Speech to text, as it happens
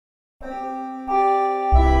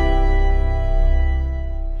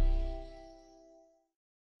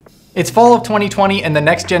It's fall of 2020 and the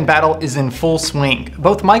next-gen battle is in full swing.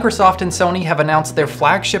 Both Microsoft and Sony have announced their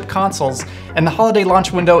flagship consoles, and the holiday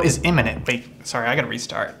launch window is imminent. Wait, sorry, I gotta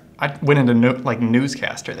restart. I went into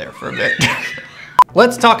newscaster there for a bit.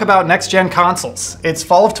 Let's talk about next-gen consoles. It's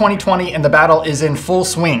fall of 2020 and the battle is in full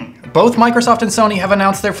swing. Both Microsoft and Sony have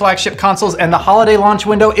announced their flagship consoles and the holiday launch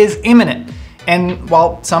window is imminent. And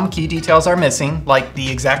while some key details are missing, like the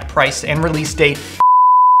exact price and release date,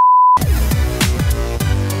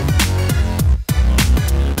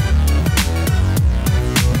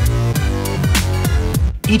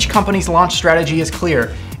 each company's launch strategy is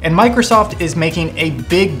clear, and Microsoft is making a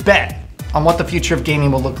big bet on what the future of gaming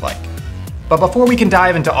will look like. But before we can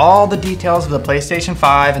dive into all the details of the PlayStation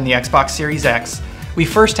 5 and the Xbox Series X, we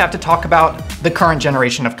first have to talk about the current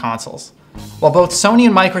generation of consoles. While both Sony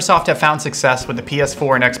and Microsoft have found success with the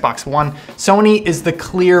PS4 and Xbox One, Sony is the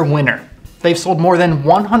clear winner. They've sold more than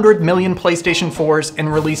 100 million PlayStation 4s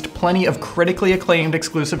and released plenty of critically acclaimed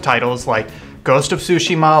exclusive titles like Ghost of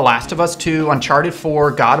Tsushima, Last of Us 2, Uncharted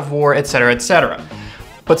 4, God of War, etc., etc.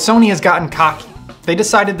 But Sony has gotten cocky. They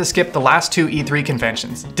decided to skip the last two E3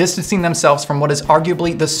 conventions, distancing themselves from what is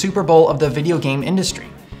arguably the Super Bowl of the video game industry.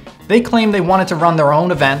 They claimed they wanted to run their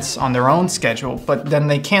own events on their own schedule, but then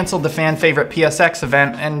they canceled the fan-favorite PSX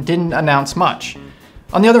event and didn't announce much.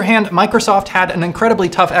 On the other hand, Microsoft had an incredibly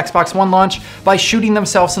tough Xbox One launch by shooting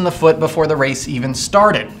themselves in the foot before the race even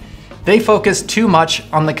started. They focused too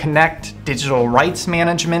much on the Kinect, digital rights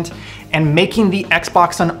management, and making the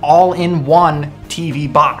Xbox an all-in-one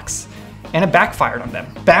TV box. And it backfired on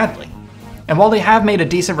them, badly. And while they have made a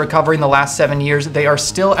decent recovery in the last 7 years, they are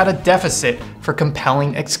still at a deficit for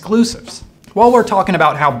compelling exclusives. While we're talking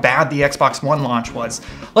about how bad the Xbox One launch was,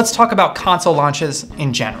 let's talk about console launches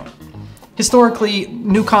in general. Historically,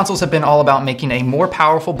 new consoles have been all about making a more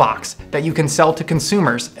powerful box that you can sell to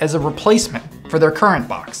consumers as a replacement for their current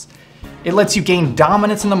box. It lets you gain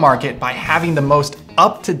dominance in the market by having the most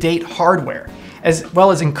up-to-date hardware, as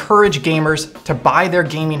well as encourage gamers to buy their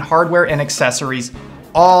gaming hardware and accessories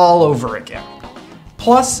all over again.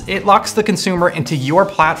 Plus, it locks the consumer into your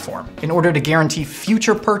platform in order to guarantee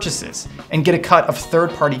future purchases and get a cut of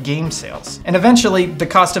third-party game sales. And eventually, the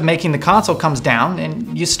cost of making the console comes down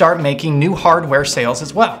and you start making new hardware sales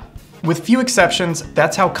as well. With few exceptions,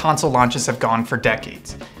 that's how console launches have gone for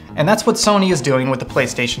decades. And that's what Sony is doing with the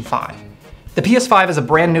PlayStation 5. The PS5 is a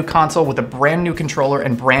brand new console with a brand new controller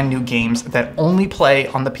and brand new games that only play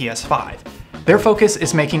on the PS5. Their focus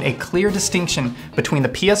is making a clear distinction between the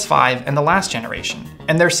PS5 and the last generation,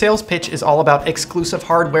 and their sales pitch is all about exclusive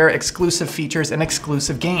hardware, exclusive features, and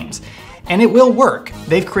exclusive games. And it will work.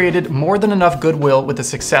 They've created more than enough goodwill with the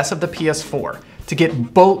success of the PS4 to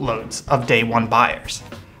get boatloads of day one buyers.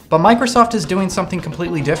 But Microsoft is doing something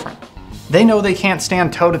completely different. They know they can't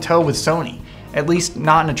stand toe-to-toe with Sony, at least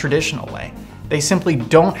not in a traditional way. They simply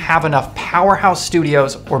don't have enough powerhouse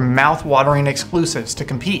studios or mouth-watering exclusives to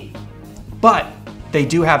compete. But they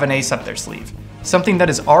do have an ace up their sleeve, something that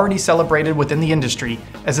is already celebrated within the industry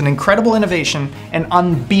as an incredible innovation and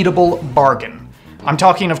unbeatable bargain. I'm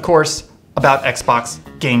talking, of course, about Xbox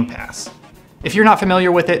Game Pass. If you're not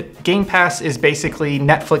familiar with it, Game Pass is basically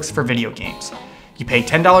Netflix for video games. You pay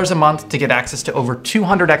 $10 a month to get access to over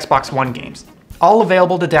 200 Xbox One games, all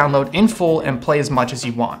available to download in full and play as much as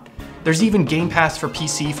you want. There's even Game Pass for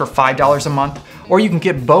PC for $5 a month, or you can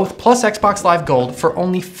get both plus Xbox Live Gold for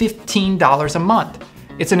only $15 a month.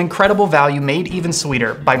 It's an incredible value made even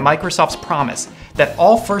sweeter by Microsoft's promise that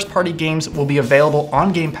all first-party games will be available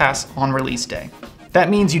on Game Pass on release day. That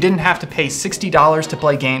means you didn't have to pay $60 to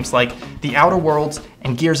play games like The Outer Worlds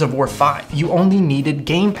and Gears of War 5. You only needed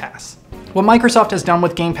Game Pass. What Microsoft has done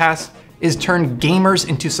with Game Pass is turn gamers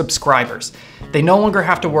into subscribers. They no longer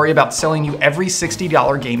have to worry about selling you every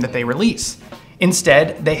 $60 game that they release.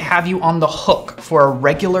 Instead, they have you on the hook for a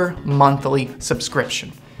regular monthly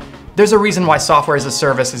subscription. There's a reason why software as a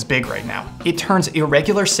service is big right now. It turns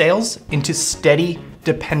irregular sales into steady,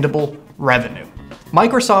 dependable revenue.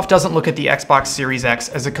 Microsoft doesn't look at the Xbox Series X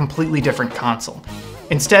as a completely different console.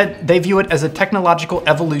 Instead, they view it as a technological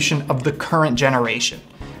evolution of the current generation.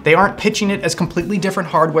 They aren't pitching it as completely different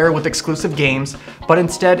hardware with exclusive games, but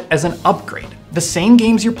instead as an upgrade. The same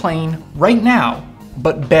games you're playing right now,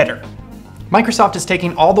 but better. Microsoft is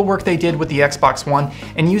taking all the work they did with the Xbox One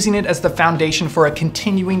and using it as the foundation for a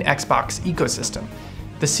continuing Xbox ecosystem.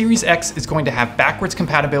 The Series X is going to have backwards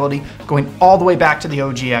compatibility going all the way back to the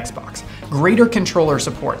OG Xbox. Greater controller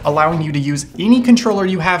support, allowing you to use any controller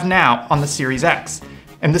you have now on the Series X.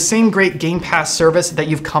 And the same great Game Pass service that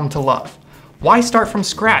you've come to love. Why start from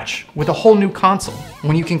scratch with a whole new console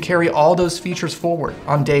when you can carry all those features forward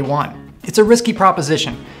on day one? It's a risky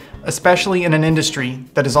proposition, especially in an industry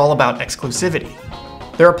that is all about exclusivity.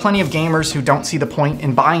 There are plenty of gamers who don't see the point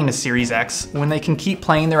in buying a Series X when they can keep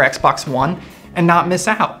playing their Xbox One and not miss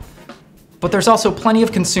out. But there's also plenty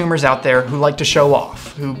of consumers out there who like to show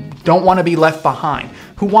off, who don't want to be left behind,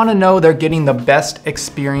 who want to know they're getting the best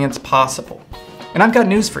experience possible. And I've got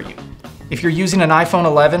news for you. If you're using an iPhone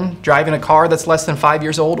 11, driving a car that's less than 5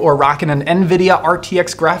 years old, or rocking an NVIDIA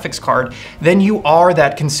RTX graphics card, then you are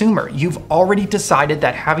that consumer. You've already decided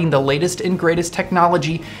that having the latest and greatest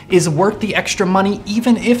technology is worth the extra money,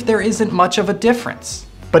 even if there isn't much of a difference.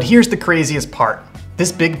 But here's the craziest part.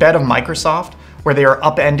 This big bet of Microsoft, where they are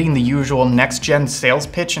upending the usual next-gen sales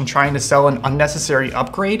pitch and trying to sell an unnecessary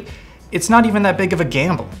upgrade, it's not even that big of a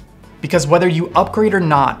gamble. Because whether you upgrade or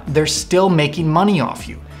not, they're still making money off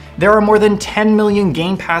you. There are more than 10 million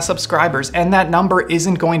Game Pass subscribers, and that number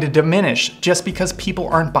isn't going to diminish just because people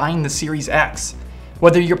aren't buying the Series X.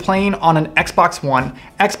 Whether you're playing on an Xbox One,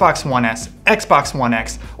 Xbox One S, Xbox One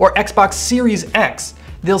X, or Xbox Series X,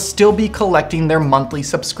 they'll still be collecting their monthly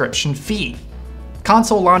subscription fee.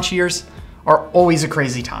 Console launch years are always a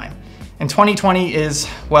crazy time, and 2020 is,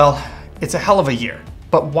 well, it's a hell of a year.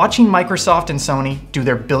 But watching Microsoft and Sony do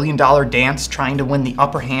their billion-dollar dance trying to win the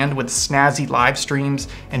upper hand with snazzy live streams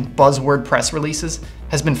and buzzword press releases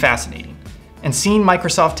has been fascinating. And seeing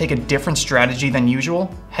Microsoft take a different strategy than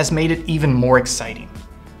usual has made it even more exciting.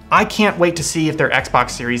 I can't wait to see if their Xbox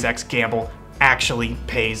Series X gamble actually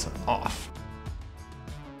pays off.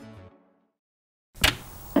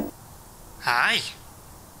 Hi.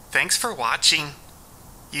 Thanks for watching.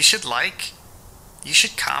 You should like. You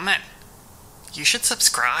should comment. You should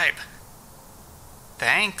subscribe.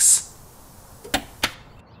 Thanks.